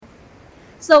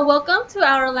So, welcome to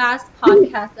our last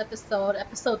podcast episode,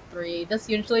 episode 3. That's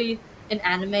usually an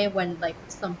anime when like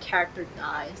some character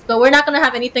dies. But we're not gonna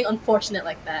have anything unfortunate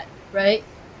like that, right?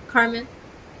 Carmen?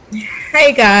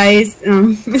 Hi guys,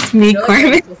 it's me, You're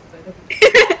Carmen. like, "Oh,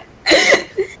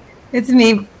 It's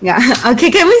me. Yeah.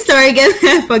 Okay, can we start again?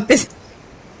 Fuck this.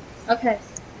 okay,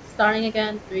 starting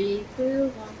again. 3,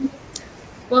 2, 1.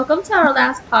 Welcome to our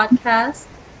last podcast.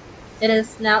 It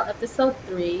is now episode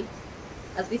 3.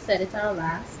 As we said, it's our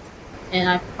last. And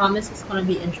I promise it's gonna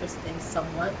be interesting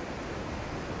somewhat.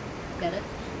 Get it?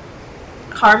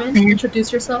 Carmen,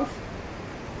 introduce yourself.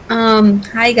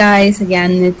 Hi guys,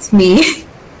 again, it's me,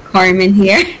 Carmen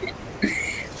here.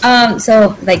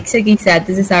 So like Suki said,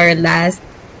 this is our last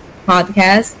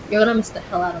podcast. You're gonna miss the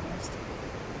hell out of us.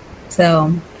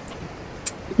 So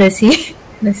let's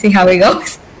see how it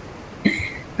goes.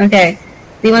 Okay,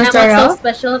 do you want to And start what's so off?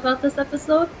 special about this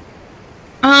episode?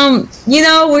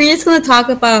 We're just gonna talk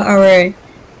about our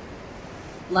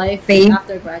Life faith.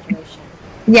 after graduation.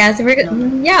 Yeah, so we'll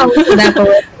do that, but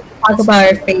we'll talk about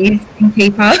our faith in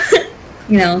K-pop.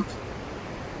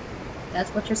 That's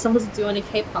what you're supposed to do on a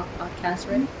K-pop podcast,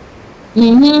 right?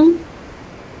 Mm-hmm.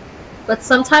 But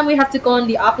sometime we have to go in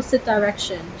the opposite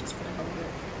direction, just for the hell of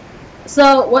it.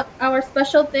 So what our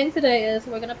special thing today is,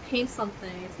 we're gonna paint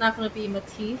something. It's not gonna be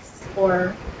Matisse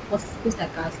or who's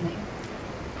that guy's name?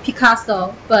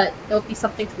 Picasso, but it'll be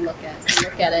something to look at. So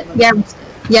look at it. And Yeah. post it.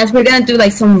 Yes, we're gonna do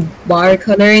like some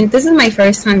watercoloring. This is my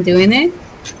first time doing it.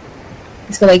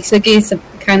 So like Suki is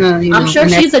kind of, I'm sure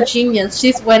she's a genius.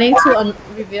 She's waiting to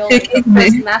reveal like, the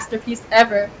first masterpiece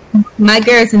ever. My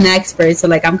girl is an expert, so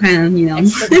like I'm kind of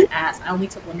Expert ass. I only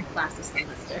took one class this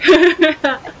semester.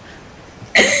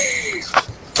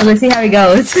 So let's see how it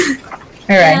goes.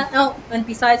 All right. Yeah, no, and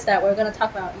besides that, we're gonna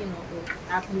talk about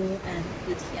Avenue and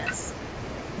BTS.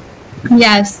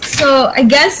 Yes. So I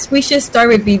guess we should start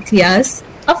with BTS.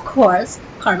 Of course,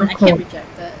 Carmen, I can't reject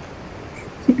that.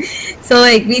 So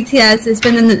like BTS, it's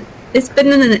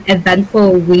been an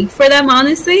eventful week for them,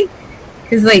 honestly,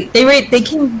 because like they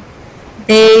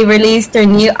released their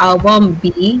new album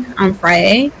B on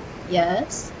Friday.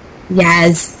 Yes.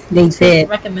 Yes, they did.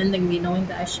 Recommending me, knowing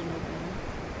that I should know them.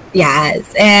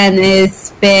 Yes, and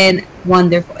it's been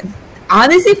wonderful.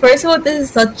 Honestly, first of all, this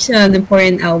is such an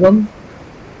important album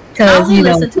I because only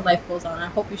listen to Life Goes On. I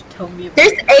hope you should tell me about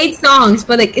there's it. 8 songs,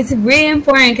 but like it's really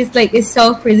important because like it's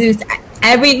self-produced.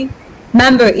 Every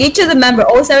member, each of the member,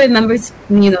 all 7 members,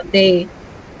 they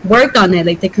worked on it.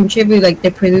 Like they contribute, like they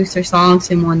produce their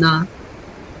songs and whatnot.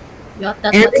 Yeah,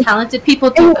 that's what talented people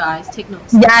do, guys. Take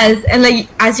notes. Yes, and like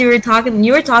as you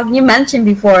mentioned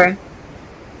before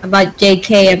about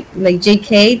JK, and like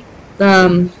JK,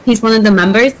 he's one of the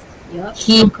members. Yep.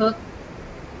 He- Jungkook,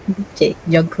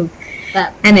 Jungkook.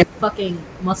 that And it- fucking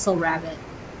muscle rabbit.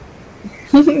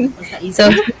 What's that you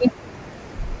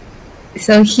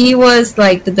so he was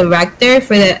like the director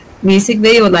for the music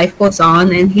video Life Goes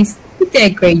On, and he did a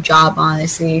great job,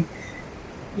 honestly.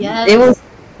 Yes. It was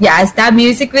that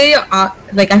music video,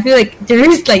 like I feel like there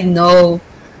is like no,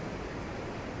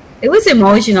 it was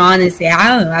emotional, honestly.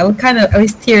 I don't know, I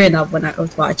was tearing up when I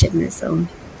was watching this. So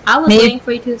I was maybe- waiting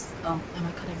for you to. Oh, am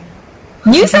I cutting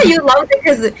it? you said you loved it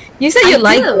because you said I you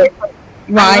liked do. it,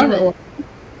 right? I love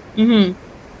Mm-hmm.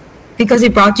 Because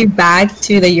it brought you back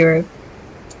to your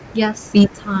Yes, Be-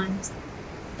 times.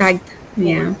 back.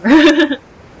 Yeah.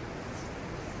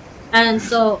 And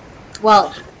so,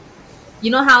 well,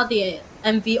 you know how the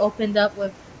MV opened up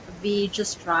with V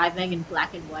just driving in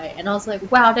black and white, and I was like,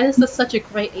 wow, that is such a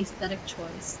great aesthetic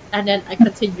choice. And then I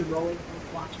continued rolling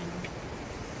with watching.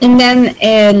 And then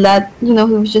he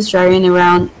was just driving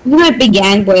around. It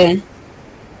began with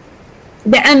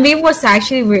the MV was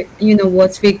actually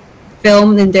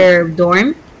filmed in their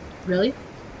dorm. Really?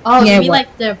 Oh, Yeah, you mean what-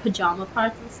 like their pajama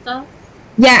parts and stuff?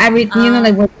 Yeah, everything.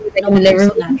 Like what No, in the they're living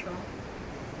so room. natural.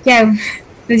 Yeah,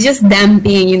 it's just them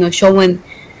being showing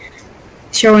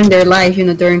their life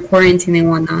during quarantine and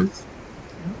whatnot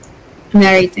and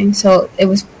everything. So it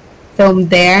was filmed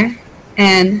there,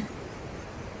 and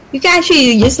you can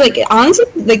actually just like honestly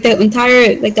like the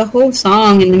entire like the whole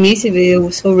song and the music video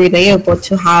was so relatable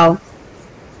to how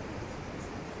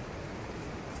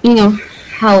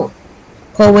how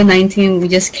COVID-19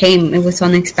 just came. It was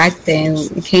unexpected.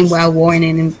 It came without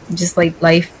warning, and just like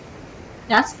life.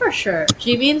 That's for sure.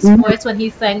 Jimin's Mhm. voice when he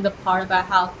sang the part about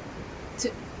how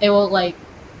it will like,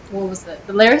 what was it?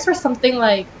 The lyrics were something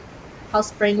like how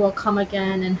spring will come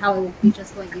again and how it will be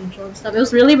just like angel and stuff. It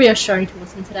was really reassuring to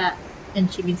listen to that in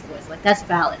Jimin's voice. Like that's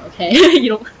valid, okay? You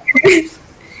don't.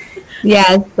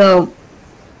 Yeah. So.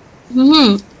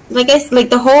 Like I said, like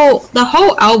the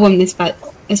whole album is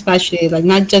especially like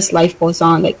not just Life Goes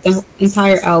On, like the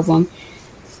entire album.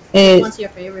 What's your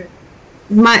favorite?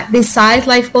 Besides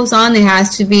Life Goes On, it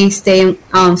has to be Stay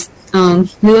Blue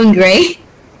and Gray.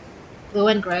 Blue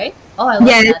and Gray. Oh, I love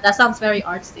that. That sounds very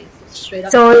artsy. Straight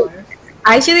up. So colors.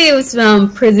 actually, it was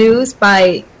produced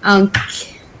by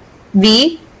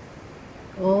V.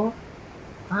 Oh.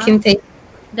 Kim Tae.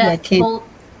 That whole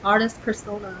artist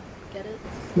persona. Get it?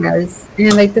 Yes.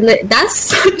 And like that's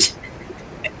such.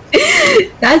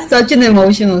 That's such an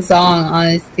emotional song,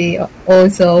 honestly.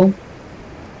 Also,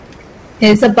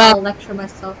 it's about. I'll lecture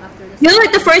myself after this. You know,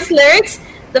 like the first lyrics.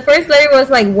 The first lyric was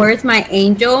like, "Where's my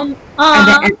angel?" At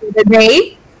the end of the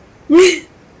day.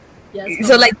 Yes.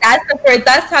 So like that's the first.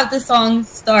 That's how the song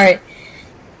start.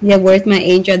 Yeah, "Where's my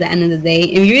angel?" At the end of the day,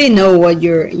 and you really know what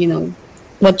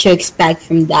what you expect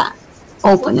from that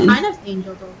opening. What kind of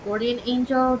angel though? Guardian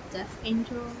angel, death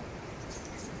angel.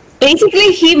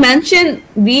 Basically, he mentioned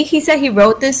he said he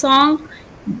wrote this song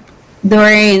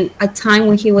during a time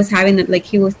when he was having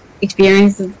he was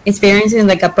experiencing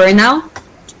like a burnout.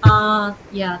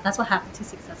 Yeah, that's what happened to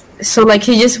Success. So like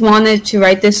he just wanted to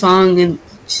write this song and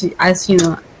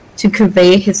to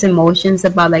convey his emotions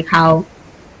about like how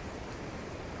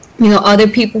other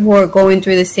people who are going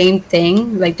through the same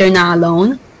thing, like they're not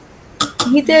alone.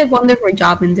 He did a wonderful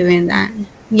job in doing that.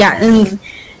 Yeah, and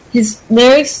his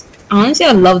lyrics. Honestly,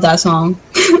 I love that song.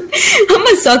 I'm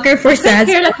a sucker for sad.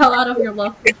 Hear the hell out of your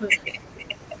love.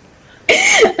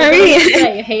 I mean,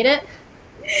 yeah, you hate it?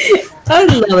 I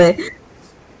love it.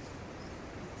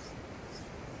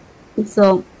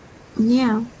 So,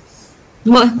 yeah.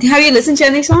 Well, have you listened to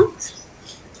any songs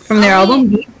from their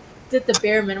album? Did the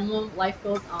bare minimum. Life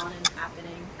Goes On and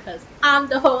Happening because I'm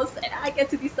the host and I get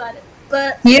to decide it.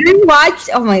 But you didn't watch?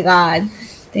 Oh my god,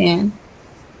 damn!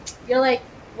 You're like.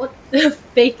 What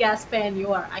fake ass fan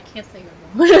you are? I can't say your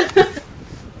name.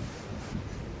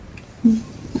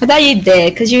 I thought you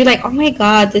did because you were like, "Oh my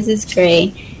god, this is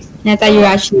great," and I thought you were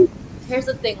actually. Here's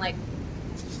the thing, like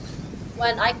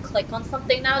when I click on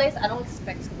something nowadays, I don't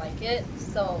expect to like it.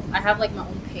 So I have like my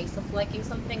own pace of liking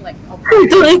something. Like I'll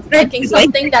liking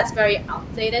something that's very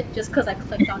outdated just because I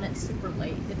clicked on it super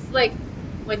late. It's like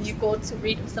when you go to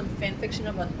read some fan fiction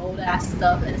about old ass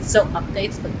stuff and it still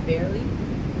updates but barely.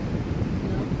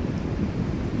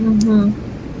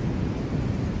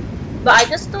 But I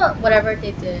just thought whatever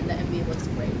they did in the MV was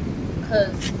great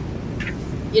because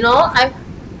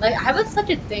I have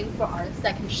such a thing for artists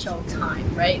that can show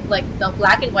time, right? Like the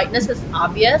black and whiteness is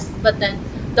obvious, but then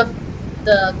the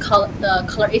color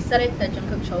aesthetic that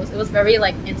Jungkook chose, it was very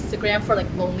like Instagram for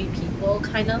like lonely people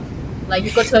kind of. Like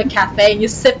you go to a cafe and you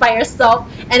sit by yourself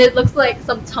and it looks like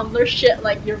some Tumblr shit,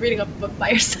 like you're reading a book by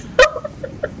yourself.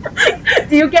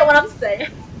 Do you get what I'm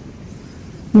saying?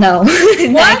 No.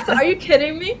 What? Are you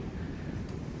kidding me?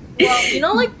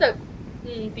 Well, like the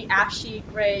ashy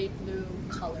gray blue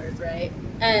colors, right?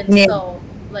 And so,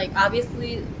 like,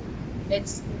 obviously,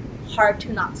 it's hard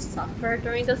to not suffer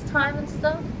during this time and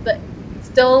stuff, but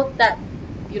still, that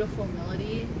beautiful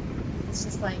melody, it's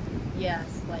just like, yes,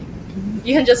 like,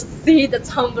 you can just see the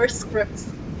Tumblr scripts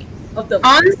of the.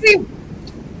 Honestly,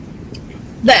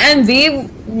 the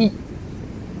MV.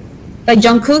 Like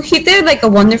Jungkook, he did like a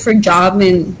wonderful job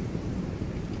in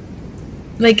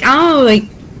like I don't know, like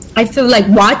I feel like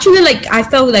watching it, like I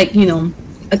felt like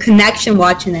a connection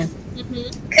watching it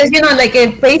because like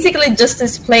it basically just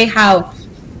display how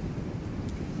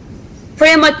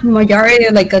pretty much majority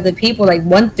of the people like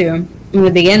went through in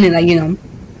the beginning, like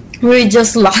we were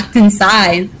just locked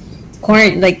inside,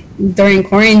 during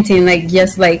quarantine, like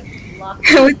just like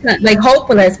it was like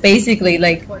hopeless, basically,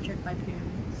 like. Tortured by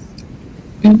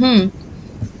parents.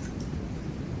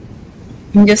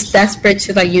 I'm just desperate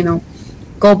to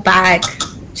go back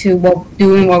to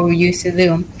doing what we used to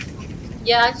do.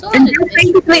 Yeah, I saw and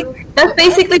that's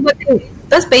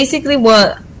basically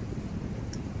what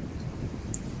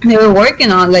they were working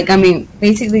on. Like I mean,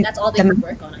 basically that's all they could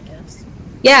work on, I guess.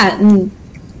 Yeah, and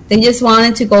they just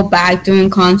wanted to go back doing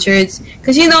concerts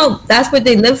because that's what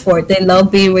they live for. They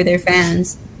love being with their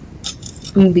fans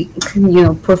and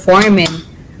performing.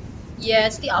 Yeah,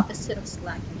 it's the opposite of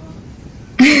slacking off.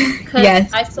 Because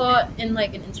yes. I saw in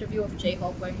like an interview of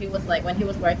J-Hope where he was like, when he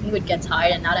was working, he would get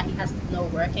tired, and now that he has no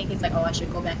working, he's like, oh, I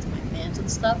should go back to my fans and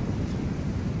stuff.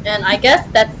 And I guess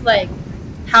that's like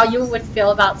how you would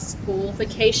feel about school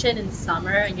vacation in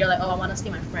summer, and you're like, oh, I want to see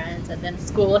my friends, and then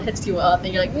school hits you up,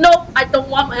 and you're like, nope, I don't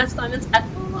want my assignments at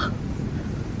all.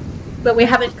 But we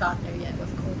haven't got there yet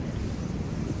with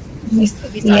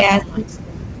COVID. Yeah.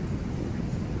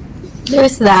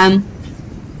 There's them.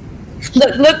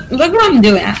 Look what I'm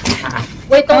doing.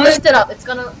 Wait, don't lift it up. It's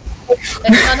gonna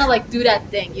like do that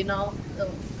thing,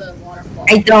 the waterfall.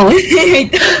 I don't. I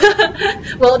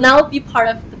don't. Well, now it'll be part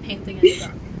of the painting and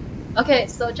stuff. Okay,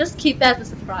 so just keep that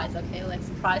as a surprise, okay? Like,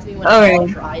 surprise me when it's all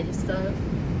dry and stuff.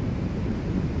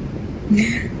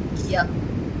 Yep.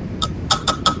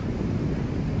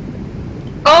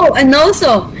 Oh, and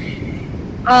also,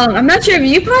 I'm not sure if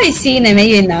you probably seen it,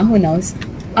 maybe not, who knows.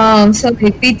 So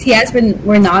the BTS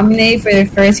were nominated for their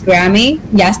first Grammy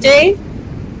yesterday.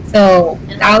 So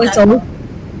And that was so.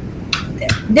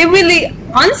 They really,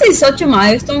 honestly, it's such a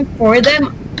milestone for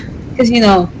them, because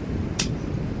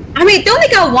I mean, they only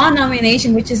got one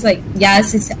nomination, which is like,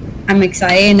 yes, I'm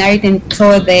excited and everything,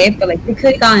 so are they, but like they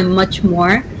could have gotten much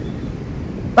more.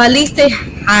 But at least they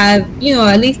have,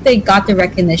 at least they got the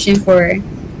recognition for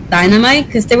Dynamite,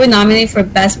 because they were nominated for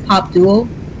Best Pop Duo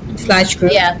 /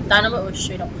 Group. Yeah, Dynamite was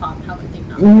straight up pop. How would they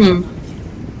not?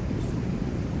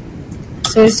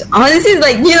 So it's honestly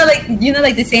like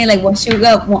like the saying, like what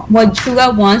sugar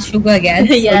wants, sugar gets.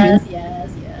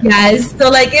 Yes. So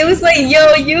like it was like,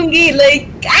 yo, Yoongi, like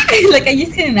like I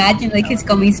just can imagine like his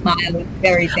gummy smile and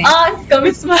everything. Oh, his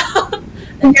gummy smile.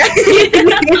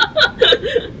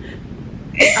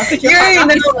 How could your heart not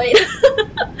be sweet?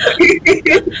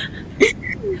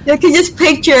 You can just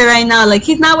picture it right now. Like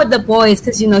he's not with the boys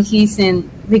because he's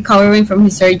recovering from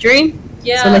his surgery.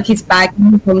 Yeah. So like he's back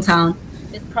in his hometown.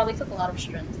 It probably took a lot of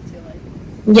strength to like.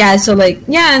 Yeah. So like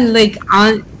and like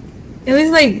it was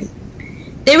like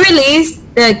they released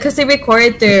because they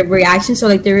recorded their reaction. So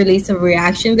like they released a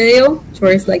reaction video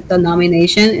towards like the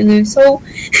nomination, and it was so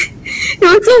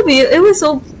it was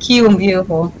so cute and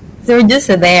beautiful. They were just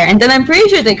there, and then I'm pretty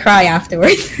sure they cry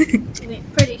afterwards.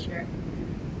 Pretty sure.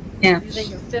 Yeah. Using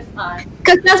your fifth eye.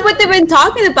 Because that's what they've been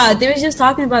talking about. They were just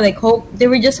talking about like hope. They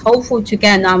were just hopeful to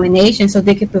get a nomination so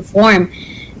they could perform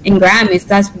in Grammys.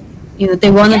 That's they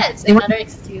want. Yeah, it's another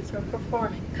excuse for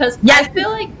performing. Because I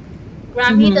feel like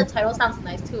Grammy, the title sounds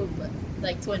nice too, but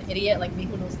like to an idiot like me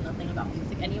who knows nothing about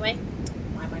music anyway,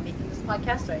 why am I making this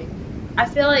podcast, right? I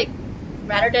feel like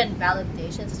rather than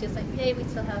validation, it's just like, hey, we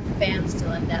still have fans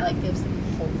still, and that like gives them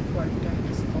hope for during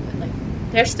this moment. Like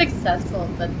they're successful,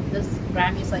 but this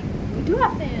Grammy's like, we do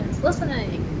have fans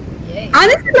listening. Yay.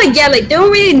 Honestly, like they don't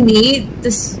really need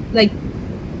this like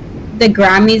the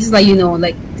Grammys, like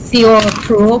like CEO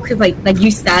approval, because like you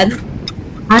said,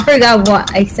 I forgot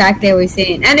what exactly I was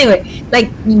saying. Anyway, like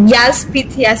yes,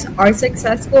 BTS are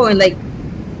successful, and like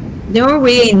they don't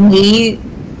really need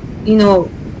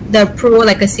the approval,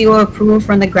 like a CEO approval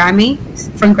from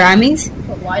Grammys.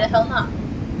 But why the hell not?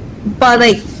 But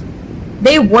like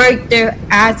they work their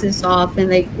asses off, and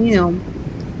like and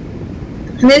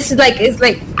this is like it's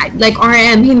like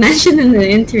RM, he mentioned in the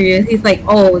interview, he's like,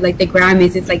 oh, like the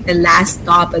Grammys is like the last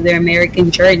stop of their American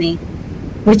journey,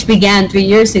 which began 3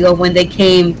 years ago when they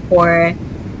came for.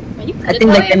 When you put it that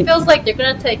way, it feels like they're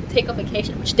gonna take a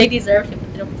vacation, which they deserve to,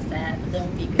 but they'll be sad. But they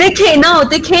won't be good. They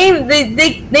came.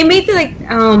 They made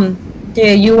the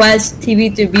the US TV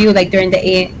debut like during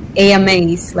the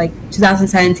AMAs, like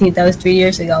 2017. That was 3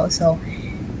 years ago. So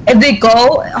if they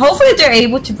go, hopefully they're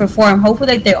able to perform.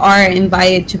 Hopefully like they are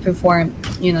invited to perform,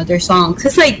 their songs.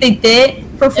 Cause like they did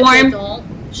perform. If they don't,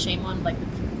 shame on like the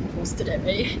people who posted it,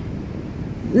 right?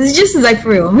 It's just like for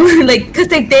real, like cause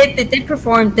they did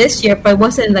perform this year, but it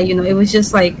wasn't like it was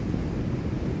just like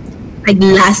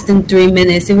less than 3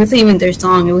 minutes. It wasn't even their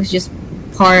song. It was just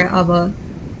part of a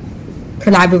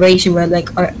collaboration with like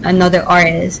another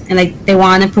artist, and like they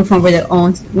want to perform with their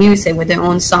own music, with their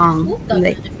own song.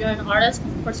 Like, if you're an artist,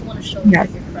 of course you want to show your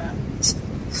craft.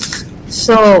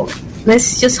 So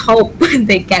let's just hope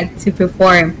they get to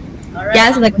perform. Right,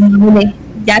 yes, like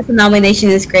yes, the nomination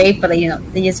is great, but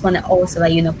like, they just want to also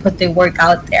like put their work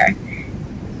out there,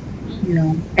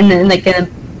 and then like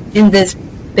in this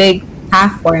big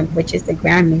platform, which is the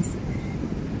Grammys.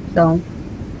 So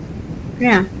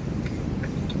yeah.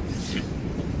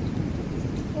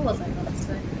 What was I gonna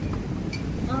say?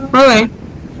 Alright.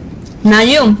 Now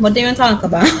you, what do you want to talk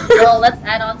about? Well, let's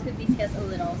add on to BTS a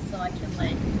little so I can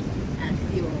like add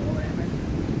fuel or whatever.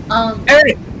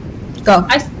 Alright. Go.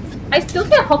 I still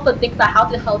can't help but think about how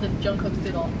the hell did Jungkook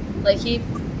fiddle. Like he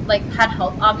like had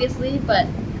help obviously, but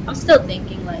I'm still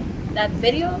thinking like that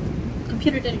video,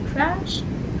 computer didn't crash,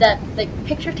 that like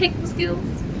picture taking skills,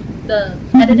 the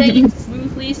editing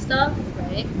smoothly stuff,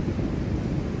 right?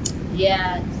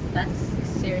 Yeah, that's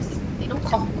serious. They don't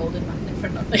call him Golden Mountain for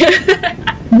nothing.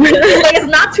 Like it's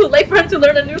not too late for him to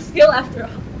learn a new skill after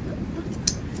all.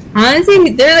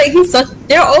 Honestly,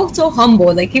 they're all so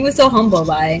humble. Like he was so humble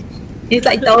by it. He's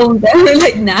like, don't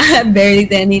like nah, barely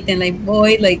did anything. Like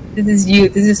boy, like this is you.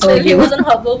 This is all if you. If he wasn't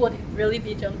humble, would it really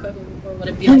be Jungkook, or would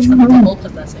it be like something all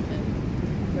possessing him?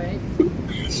 Right.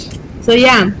 So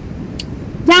yeah,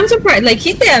 Yeah, I'm surprised. Like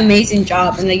he did an amazing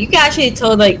job, and like you can actually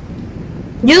tell like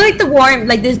you like the warm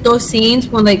like this those scenes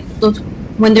when like those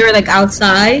when they were like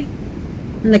outside,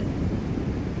 and, like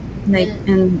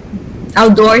and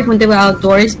outdoors when they were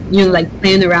outdoors, you know, like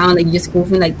playing around, like just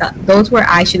goofing like that. Those were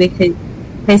actually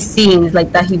his scenes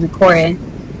like that he recorded.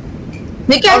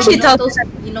 You can actually tell. Those,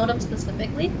 you know them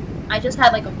specifically? I just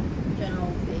had like a general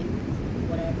vague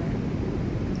whatever.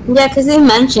 Yeah, because he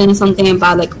mentioned something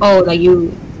about like like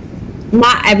you,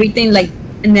 not everything like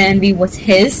in the MV was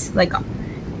his like,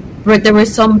 but there were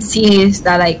some scenes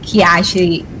that like he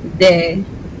actually did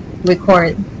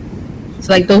record.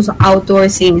 So like those outdoor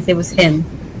scenes, it was him.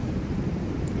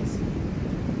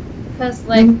 Because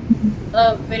like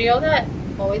a video that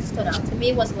always stood out to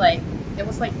me was like it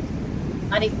was like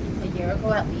I think a year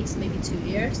ago at least, maybe 2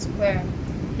 years, where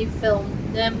he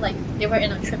filmed them like they were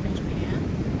in a trip in Japan,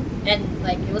 and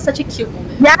like it was such a cute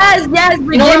moment. Yes. You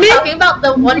know what I'm talking about?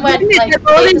 The one where like the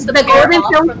golden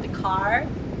film from the car.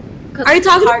 Are you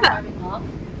talking about driving off?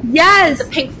 Yes. The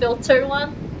pink filter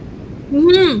one.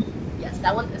 Mhm. Yes,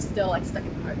 that one is still like stuck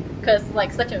in my heart because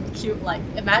like such a cute like.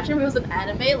 Imagine if it was an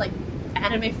anime, like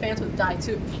anime fans would die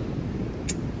too.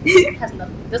 Has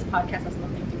nothing. This podcast has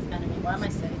nothing to do with anime. What am I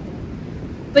saying?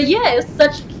 But yeah, it's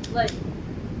such like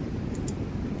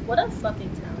what a fucking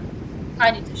talent.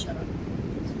 I need to shut up.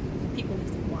 People need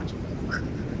to watch it.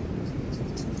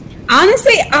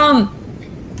 Honestly,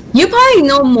 you probably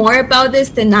know more about this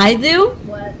than I do.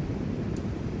 What?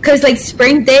 Cause like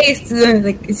Spring Day is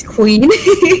like it's Queen.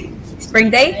 Spring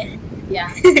Day. Right?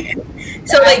 Yeah.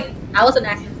 So like I was an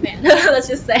active fan. Let's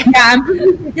just say. Yeah,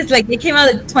 it's like it came out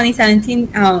in 2017.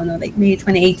 I don't know, like maybe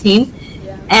 2018.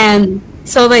 Yeah. And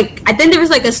so like I think there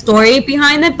was like a story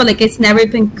behind it, but like it's never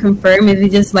been confirmed.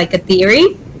 It's just like a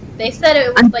theory. They said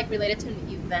it was like related to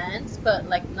events, but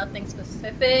like nothing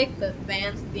specific. The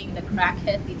fans being the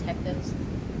crackhead detectives,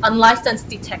 unlicensed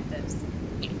detectives.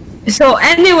 So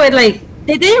anyway, like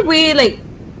they didn't really like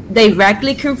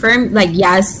directly confirm like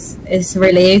yes it's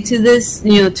related to this,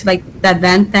 you know, to like the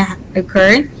event that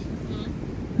occurred.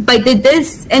 Mm-hmm. But they did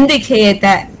indicate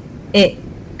that it,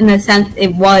 in a sense,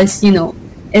 it was, you know,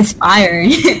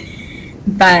 inspired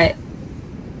by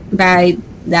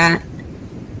that.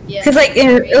 Yeah. Because like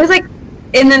it was like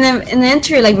in an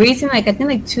interview like recently, like I think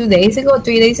like 3 days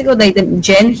ago, like the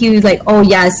Jin, he was like, oh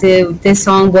yes, this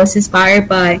song was inspired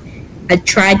by a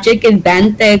tragic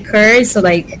event that occurred. So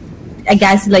like I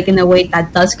guess like in a way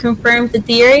that does confirm the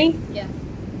theory. Yeah.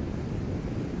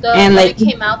 And when like it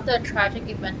came out, the tragic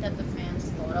event that the fans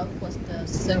thought of was the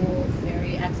Seoul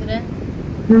ferry accident.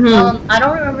 Mm-hmm. I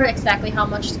don't remember exactly how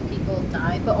much people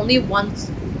died, but only once.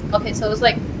 Okay, so it was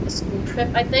like a school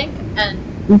trip, I think, and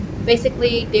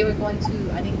basically they were going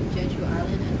to, I think, Jeju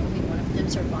Island, and only one of them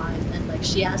survived, and like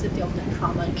she has to deal with that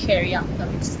trauma and carry out the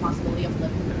responsibility of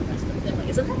living for the rest of them. Like,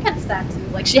 isn't that kind of sad too?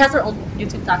 Like, she has her own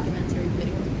YouTube documentary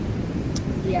video.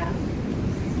 Yeah.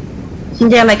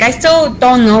 Yeah, like I still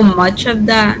don't know much of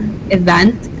that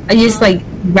event. I just like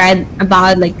read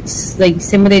about like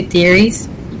similar theories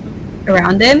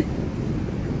around it.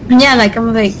 Yeah, like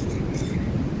I'm like,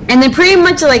 and then pretty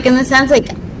much like in the sense like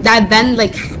that event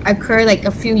like occurred like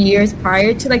a few years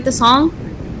prior to like the song,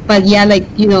 but yeah, like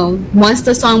you know once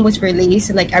the song was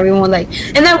released, like everyone like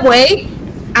in that way,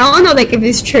 I don't know like if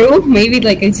it's true. Maybe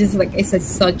like it's just like it's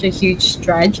such a huge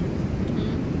stretch.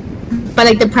 But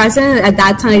like the president at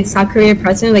that time, like South Korea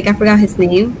president, like I forgot his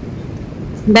name.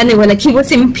 Then they were like he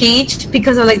was impeached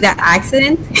because of like that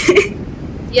accident.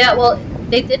 Yeah, well,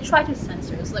 they did try to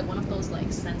censor. It's like one of those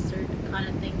like censored kind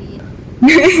of thingy.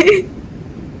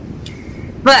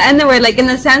 But anyway, like in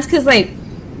a sense, because like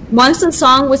once the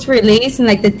song was released and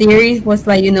like the theory was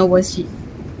like you know was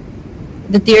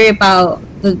the theory about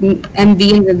the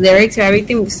MV and the lyrics or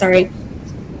everything started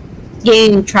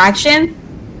gaining traction.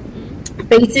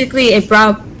 Basically it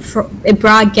brought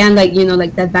again like you know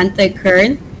like the event that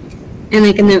occurred, and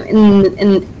like in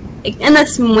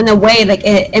a way like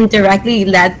it indirectly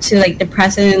led to like the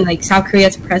president, like South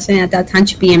Korea's president at that time,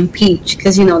 to be impeached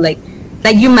because you know like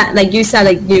you said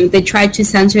like they tried to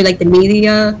censor like the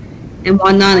media and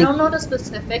whatnot. I don't know the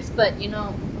specifics, but you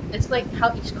know it's like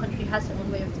how each country has their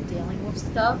own way of dealing with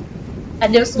stuff,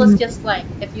 and this was just like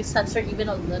if you censor even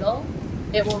a little,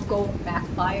 it will go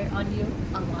backfire on you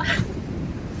a lot.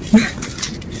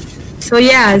 So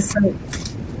yeah, so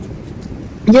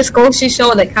it just goes to show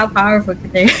like how powerful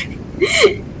they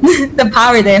the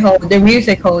power they hold, the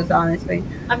music holds, honestly.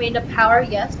 I mean the power,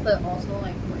 yes, but also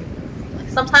like bravery. Like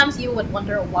sometimes you would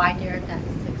wonder why they're that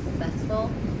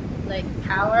successful. Like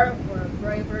power or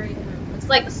bravery, it's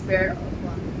like the spirit of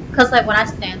one. Because like when I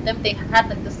stand them, they had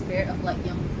like the spirit of like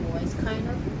young boys kind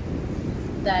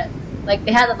of that Like,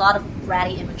 they had a lot of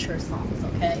bratty, immature songs,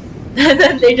 okay? And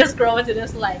then they just grow into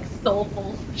this, like,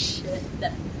 soulful shit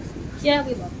that, yeah,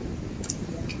 we love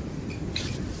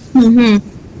them.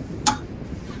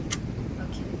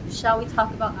 Okay, shall we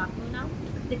talk about Aku now?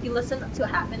 Did you listen to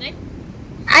Happening?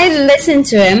 I listened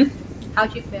to him.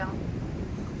 How'd you feel?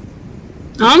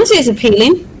 Honestly, it's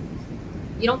appealing.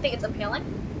 You don't think it's appealing?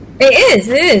 It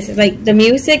is. Like, the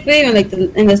music video and, like,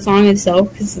 and the song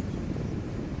itself. Cause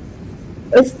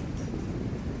this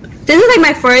is, like,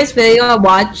 my first video I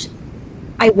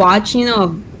watched, you know,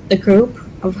 of the group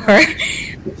of her.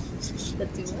 The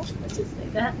duo? Let's just say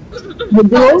that. The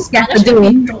duo? Yeah, the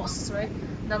duo. Dos, right?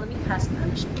 Now let me pass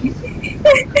Spanish.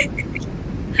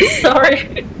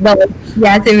 Sorry. Those.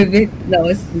 Yeah, it would be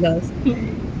those.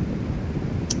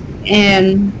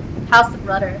 And how's the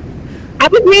brother? I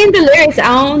was reading the lyrics.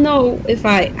 I don't know if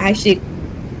I actually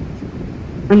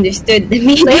understood the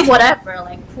meaning. Say whatever.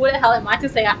 Like, who the hell am I to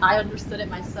say I understood it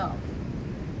myself?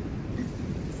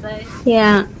 Say.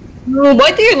 Yeah. Well,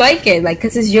 why do you like it? Like,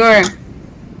 cause it's your.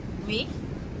 Me?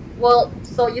 Well,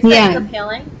 so you said it's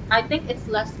appealing. I think it's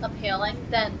less appealing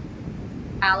than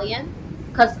Alien,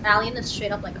 cause Alien is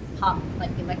straight up like a pop,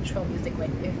 like electro music. Like,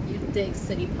 if you dig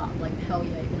city pop, like hell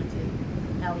yeah, you're gonna dig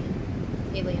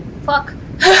Alien. Fuck.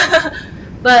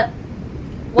 But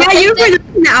yeah, you were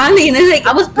pronouncing Alien.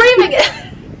 I was braving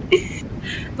it.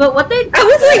 But what they I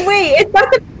was like, wait, it's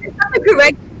not the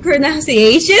correct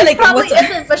pronunciation. It like, probably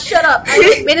isn't. But shut up.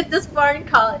 I made it this far in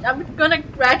college. I'm gonna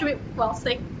graduate while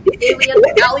saying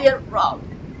Alien wrong.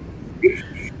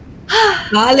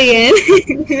 Alien.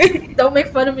 Don't make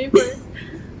fun of me for it.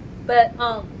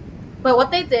 But what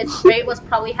they did great was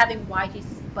probably having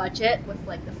YG's budget with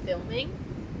like the filming,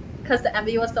 because the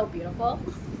MV was so beautiful.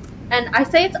 And I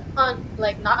say it's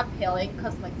like not appealing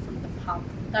because like from the pop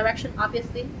direction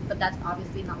obviously, but that's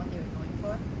obviously not what they were going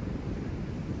for.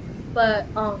 But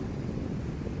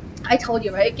I told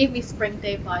you, right? It gave me Spring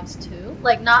Day vibes too.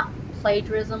 Like, not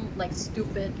plagiarism, like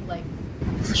stupid, like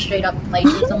straight up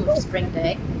plagiarism of Spring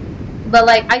Day. But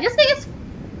like, I just think it's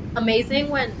amazing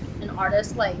when an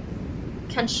artist like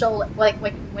can show like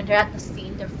when they're at the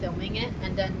scene, they're filming it,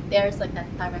 and then there's like that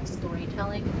direct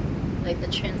storytelling, like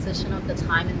the transition of the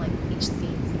time in like each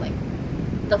scene. Like,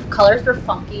 the colors were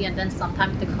funky, and then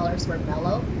sometimes the colors were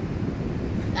mellow,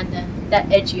 and then that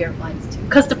edgier vibes too.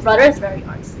 Cause the brother is very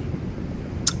artsy.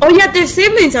 Oh yeah, they're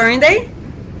siblings, aren't they?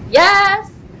 Yes.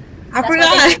 I That's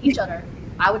forgot. why they hate each other.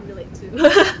 I would relate too.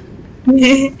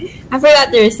 I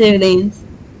forgot they're siblings.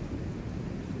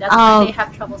 That's why they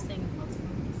have trouble singing love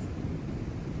songs.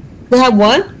 They have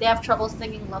what? They have trouble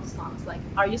singing love songs. Like,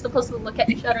 are you supposed to look at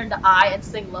each other in the eye and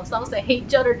sing love songs? They hate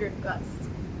each other in their guts.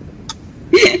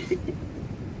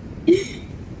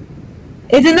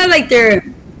 Isn't that like their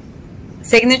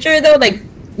signature though? Like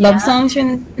love songs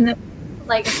in the.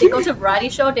 Like, if they go to a variety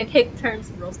show, they take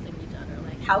turns roasting each other.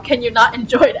 Like, how can you not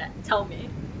enjoy that? Tell me.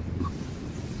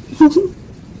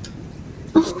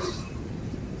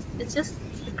 It's just,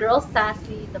 the girl's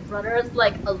sassy, the brother is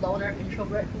like a loner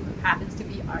introvert who happens to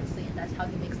be artsy, and that's how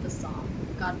he makes the song.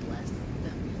 God bless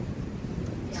them.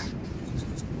 Yeah.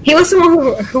 He was the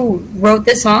one who wrote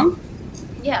the song?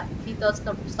 Yeah, he does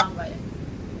the songwriting.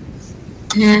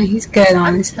 Yeah, he's good,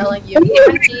 honestly. I'm telling you.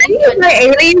 Didn't he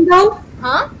play Alien though?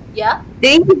 Huh? Yeah?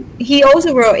 He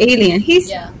also wrote Alien.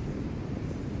 Yeah.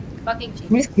 Fucking genius.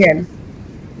 He's good.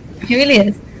 He really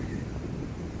is.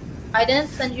 I didn't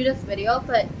send you this video,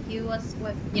 but he was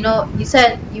with, you know,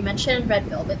 you mentioned Red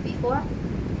Velvet before.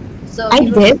 So I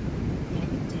did. Yeah,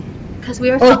 you did. Because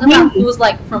we were talking about who's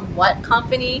like from what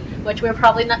company, which we're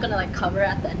probably not gonna like cover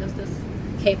at the end of this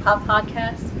K-pop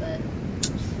podcast, but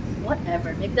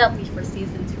whatever. Maybe that'll be for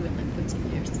season 2 in like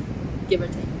 15 years, give or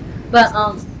take. But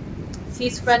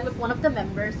he's friend with one of the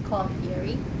members called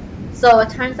Yeri. So it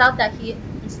turns out that he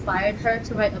inspired her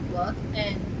to write a book,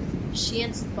 and she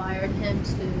inspired him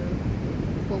to,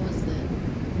 what was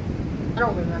it? I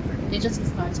don't remember. They just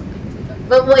inspired something to them.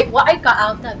 But like, what I got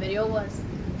out of that video was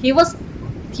he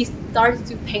started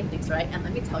to do paintings, right? And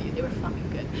let me tell you, they were fucking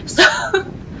good. So,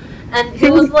 and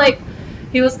he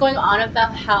was going on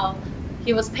about how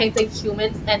he was painting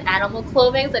humans and animal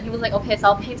clothing, and he was like, okay, so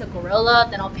I'll paint a gorilla,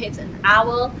 then I'll paint an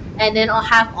owl, and then I'll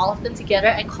have all of them together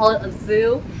and call it a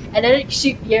zoo. And then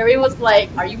Yeri was like,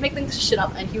 are you making this shit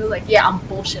up? And he was like, yeah, I'm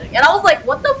bullshitting. And I was like,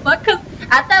 what the fuck? Because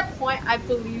at that point, I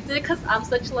believed it, because I'm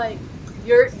such like,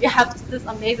 you have this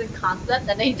amazing concept,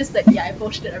 and then he just said, yeah, I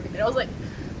bullshitted everything. I was like,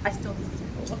 I still don't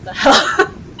know what the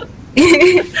hell.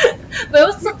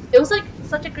 But it was like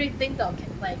such a great thing though,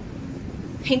 like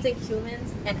painting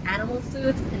humans and animal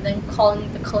suits and then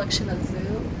calling the collection a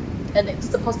zoo. and it's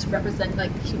supposed to represent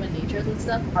like human natures and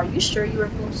stuff. Are you sure you were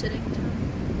bullshitting?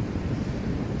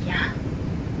 Yeah.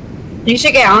 You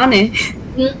should get on it.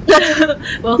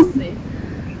 We'll see.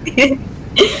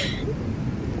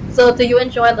 So, do you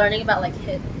enjoy learning about like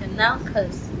him now?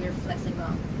 Because we're flexing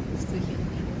on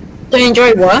Suhyun. Do you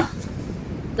enjoy what?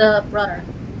 The brother.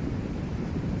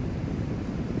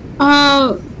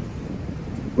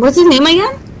 What's his name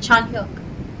again? Chan Hyuk.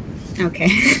 Okay.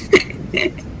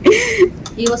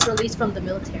 He was released from the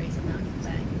military, so now he's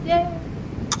back. Yay!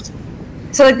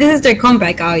 So like, this is their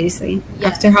comeback, obviously.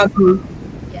 Yes. After how long?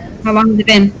 Yes. How long has it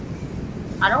been?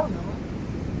 I don't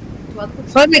know.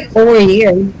 Probably like over a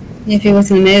year. If he was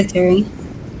in the military.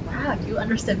 Wow, you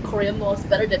understand Korean laws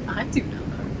better than I do now.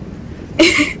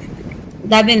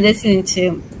 I've been listening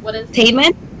to What is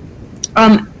Taemin.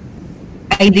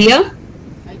 Idea.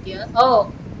 Idea?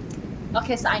 Oh.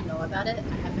 Okay, so I know about it.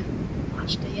 I haven't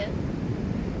watched it yet.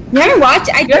 You haven't watched?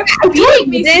 You're feeding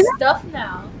me some stuff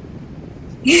now.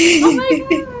 Oh my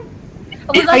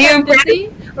god. Was Are you impressed?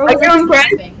 Or Are was you I impressed?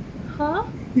 sleeping? Huh?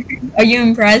 Are you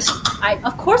impressed?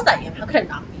 Of course I am. How could I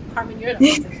not be? Carmen, you're an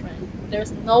amazing friend.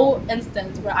 There's no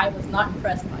instance where I was not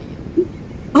impressed by you.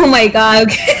 Oh my god.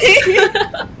 Okay.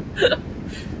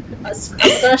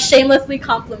 I'm gonna shamelessly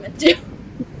compliment you.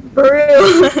 For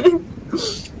real.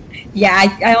 Yeah,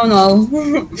 I don't know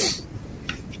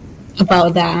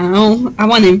about that. I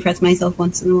want to impress myself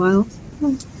once in a while.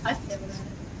 I feel that.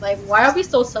 Like, why are we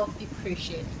so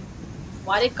self-depreciating?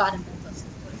 Why did God invent us?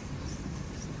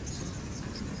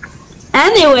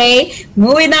 Anyway,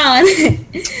 moving on.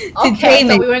 Okay,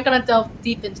 so we weren't gonna delve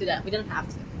deep into that. We didn't have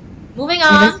to. Moving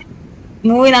on.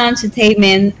 Moving on to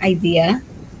Taemin Idea.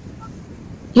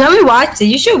 You haven't watched it.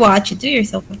 You should watch it. Do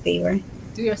yourself a favor.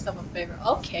 Do yourself a favor.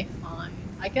 Okay, fine.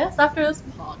 I guess after this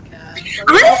podcast.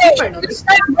 Honestly, he does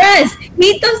not rest.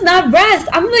 He does not rest.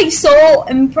 I'm like so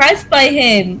impressed by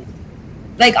him.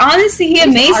 Like honestly, he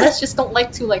amazes. Artists just don't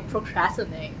like to like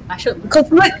procrastinate. I should.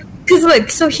 Cause look.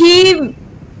 So he in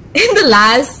the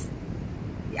last,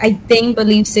 I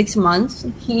believe 6 months.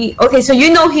 So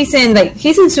you know he's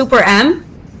in Super M.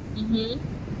 Mhm.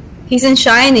 He's in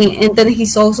Shining, and then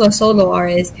he's also a solo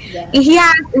artist. Yeah. And he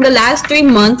had in the last 3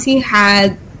 months he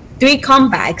had 3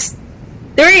 comebacks.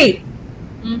 3.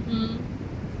 Mhm.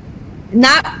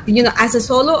 Not as a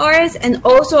solo artist, and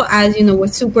also as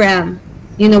with Super M.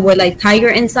 With like Tiger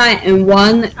Inside and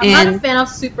One. I'm not a fan of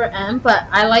Super M, but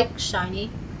I like Shiny.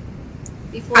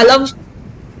 I love.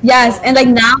 Yes, and like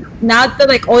now that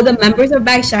like all the members are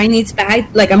back, Shiny's back.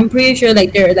 Like I'm pretty sure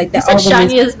like they're like the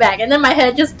Shiny is back, and then my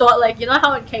head just thought like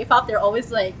how in K-pop they're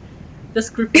always like this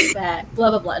group is back,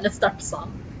 blah blah blah, and it starts the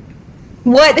song.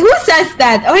 What? Who says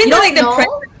that? Oh, you know, like know?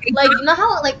 Like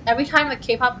how like every time a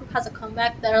K-pop group has a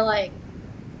comeback, they're like,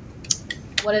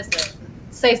 what is it?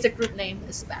 Says the group name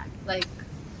is back. Like,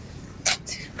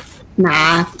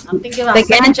 nah. I'm thinking about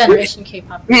second generation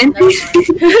K-pop groups.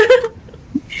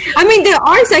 I mean, there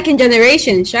are second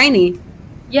generation Shiny.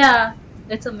 Yeah,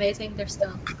 it's amazing. They're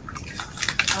still.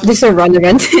 They're so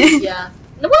relevant. Yeah.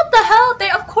 What the hell?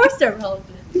 Of course they're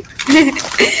relevant.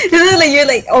 You're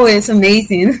like, oh, it's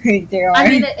amazing. They are. I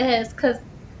mean, it is because,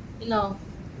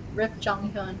 Rip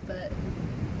Jonghyun, but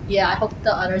yeah, I hope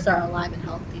the others are alive and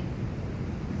healthy.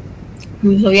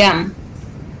 So yeah,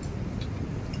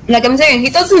 like I'm saying, he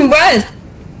doesn't rest.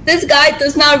 This guy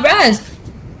does not rest.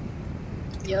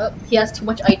 Yep, he has too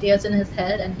much ideas in his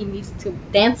head, and he needs to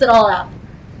dance it all out.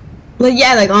 But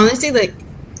yeah, like honestly, like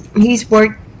he's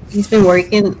been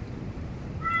working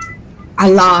a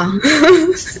lot.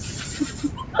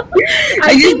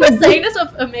 I think we're saying this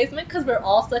with amazement because we're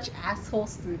all such asshole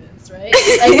students, right?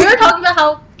 Like we were talking about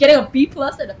how getting a B+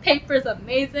 in a paper is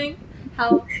amazing.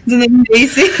 How isn't it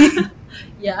amazing?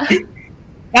 Yeah.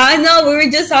 I know, we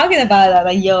were just talking about that.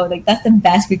 Like, yo, like that's the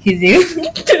best we can do.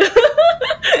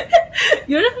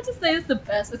 You don't have to say it's the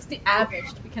best. It's the average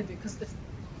we can do because it's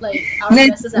like our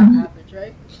best is our average,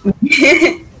 right?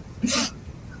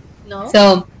 No.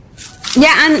 So,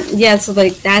 yeah. So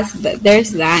like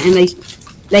there's that,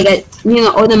 and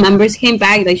all the members came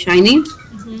back like Shiny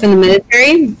from the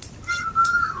military.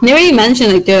 They already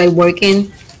mentioned like they're like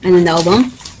working on an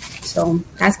album, so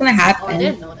that's gonna happen. Oh, I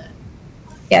didn't know that.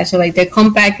 Yeah, so like their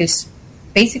comeback is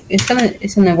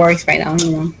it's in the works right now.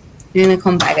 They're gonna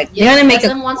come back. Like, yeah, they're gonna make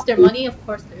SM wants their money, of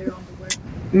course they're on the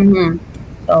work.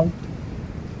 So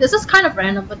this is kind of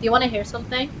random, but do you want to hear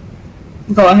something?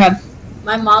 Go ahead.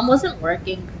 My mom wasn't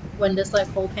working when this like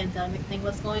whole pandemic thing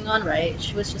was going on, right?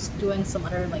 She was just doing some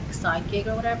other like side gig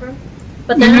or whatever.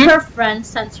 But then her friend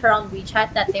sent her on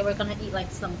WeChat that they were gonna eat like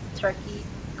some turkey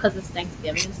because it's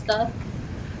Thanksgiving and stuff.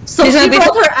 So she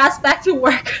brought her ass back to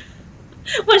work.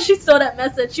 When she saw that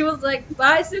message, she was like,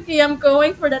 "Bye, Suki. I'm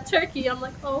going for that turkey." I'm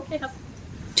like, "Oh, okay."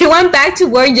 She went back to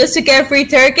work just to get free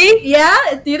turkey? Yeah.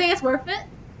 Do you think it's worth it?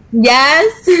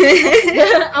 Yes.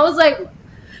 I was like,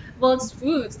 "Well, it's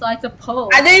food, so I suppose."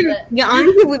 I didn't. Yeah,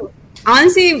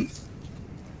 honestly,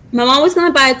 my mom was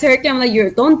gonna buy a turkey. I'm like, you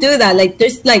don't do that.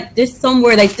 There's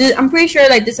somewhere I'm pretty sure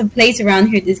there's a place around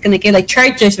here that's gonna give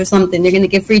churches or something. They're gonna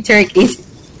give free turkeys.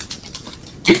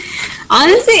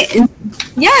 Honestly,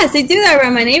 yes, they do that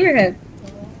around my neighborhood.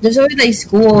 There's always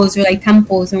schools or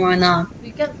temples and whatnot.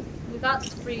 We got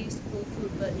free school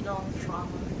food, but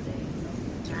trauma thing.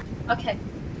 Okay.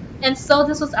 And so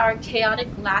this was our chaotic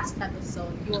last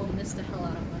episode. You will miss the hell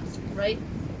out of us, right?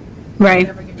 Right.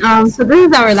 So this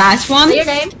is our last one. Say your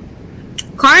name.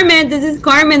 Carmen. This is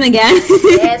Carmen again.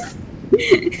 Yes.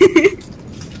 This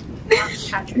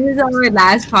is our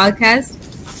last podcast.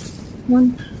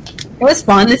 It was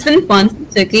fun. It's been fun,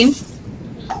 Suki.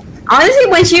 Honestly,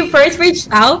 when she first reached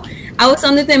out, I was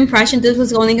under the impression this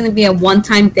was only going to be a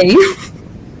one-time thing.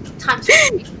 Times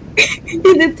 3. It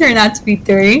did turn out to be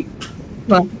 3.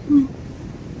 But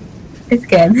it's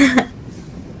good.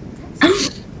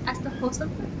 As the host of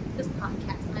this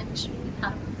podcast, I'm extremely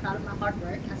proud of my hard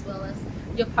work as well as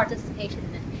your participation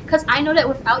in it. Because I know that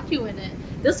without you in it,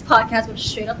 this podcast would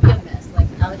straight up be a mess.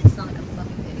 I would just sound like a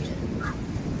fucking idiot.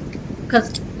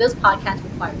 Because this podcast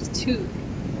requires 2.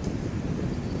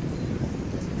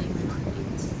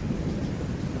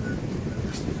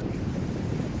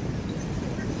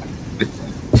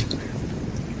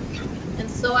 And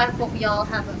so I hope y'all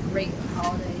have a great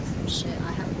holidays and shit.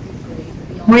 I have a great.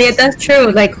 Well, yeah, that's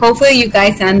true. Hopefully you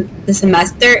guys end the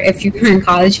semester. If you're in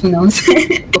college, who knows?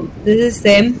 This is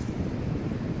them.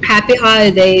 Happy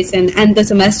holidays and end the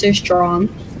semester strong.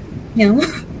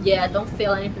 Yeah, don't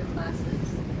fail any of your classes.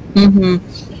 Mm-hmm.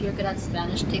 If you're good at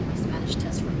Spanish, take my Spanish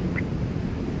test for me.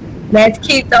 Let's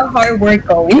keep the hard work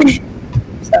going.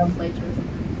 So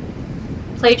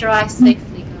plagiarize safely.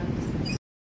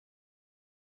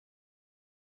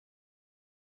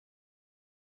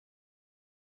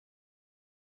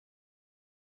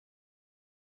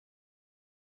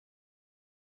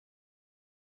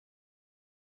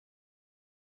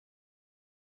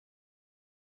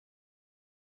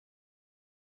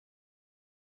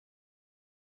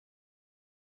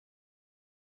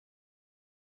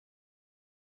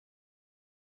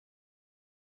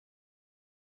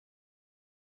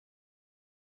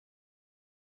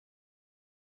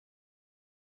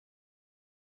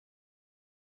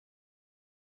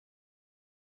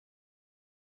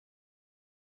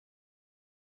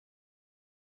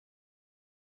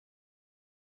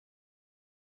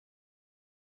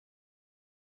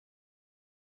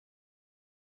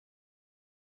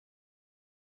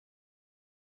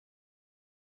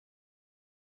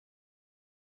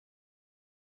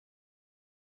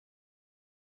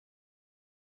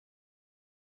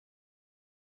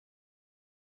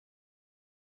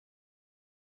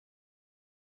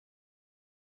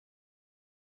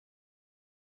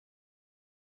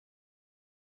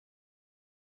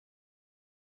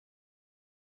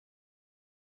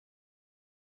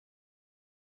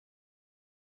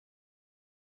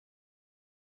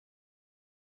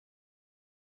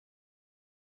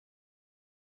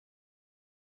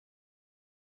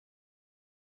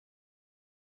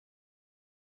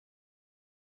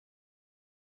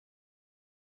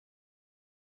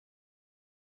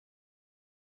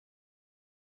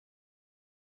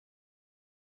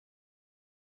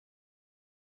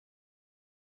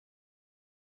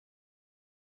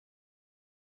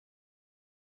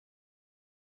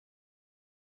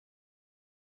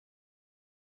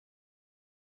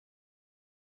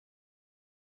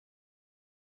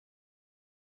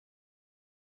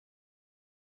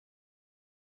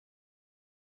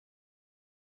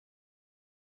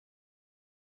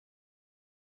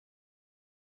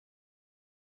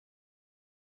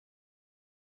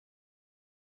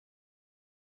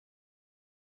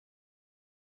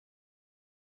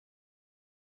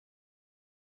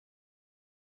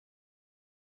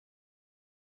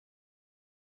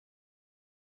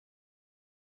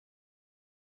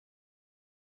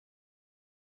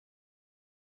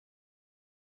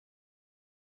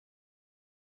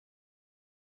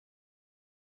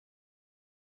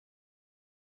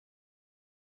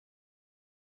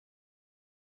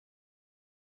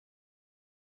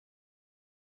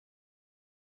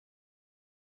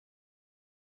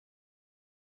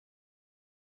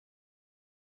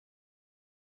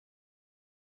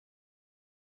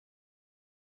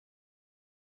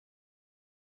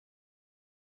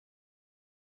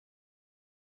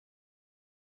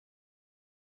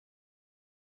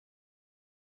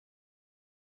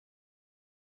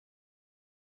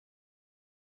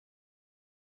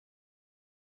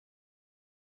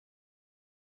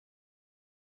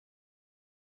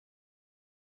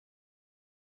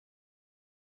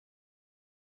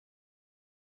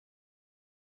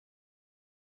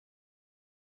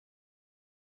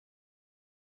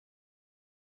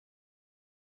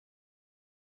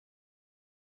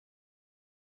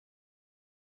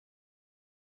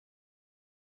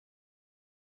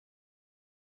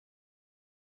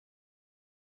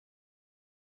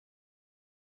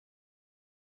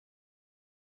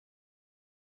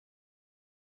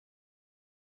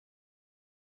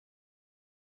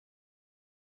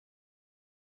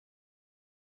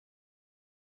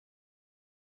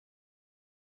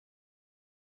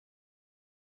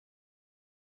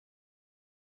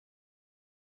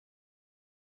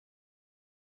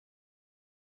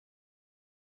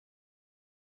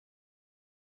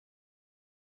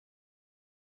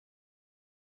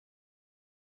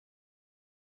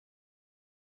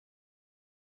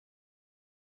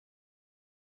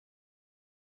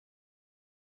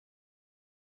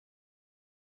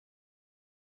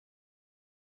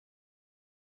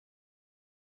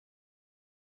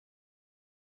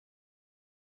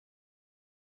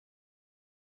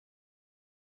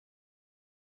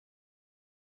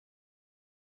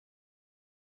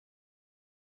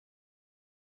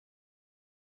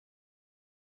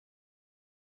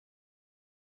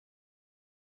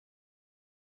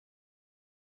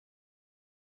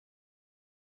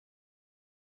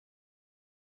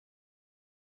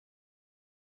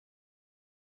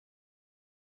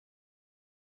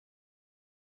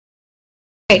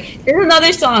 There's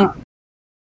another song.